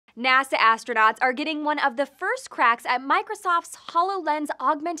NASA astronauts are getting one of the first cracks at Microsoft's Hololens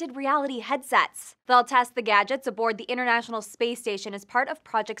augmented reality headsets. They'll test the gadgets aboard the International Space Station as part of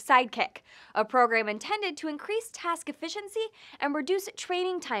Project Sidekick, a program intended to increase task efficiency and reduce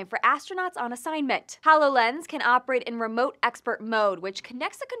training time for astronauts on assignment. Hololens can operate in remote expert mode, which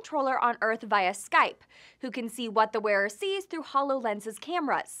connects a controller on Earth via Skype, who can see what the wearer sees through HoloLens's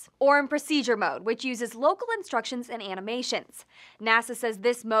cameras. Or in procedure mode, which uses local instructions and animations. NASA says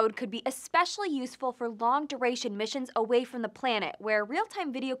this mode could be especially useful for long-duration missions away from the planet, where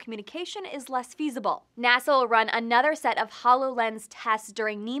real-time video communication is less feasible. NASA will run another set of HoloLens tests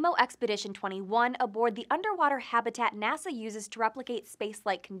during NEEMO Expedition 21 aboard the underwater habitat NASA uses to replicate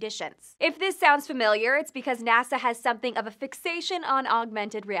space-like conditions. If this sounds familiar, it's because NASA has something of a fixation on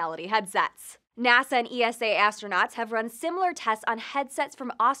augmented reality headsets. NASA and ESA astronauts have run similar tests on headsets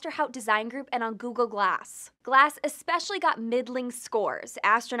from Osterhout Design Group and on Google Glass. Glass especially got middling scores.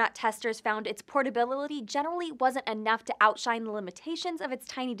 Astronaut testers found its portability generally wasn't enough to outshine the limitations of its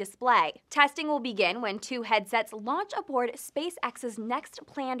tiny display. Testing will begin when 2 headsets launch aboard SpaceX's next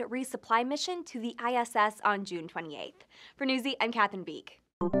planned resupply mission to the ISS on June 28th. For Newsy, I'm Katherine Beek.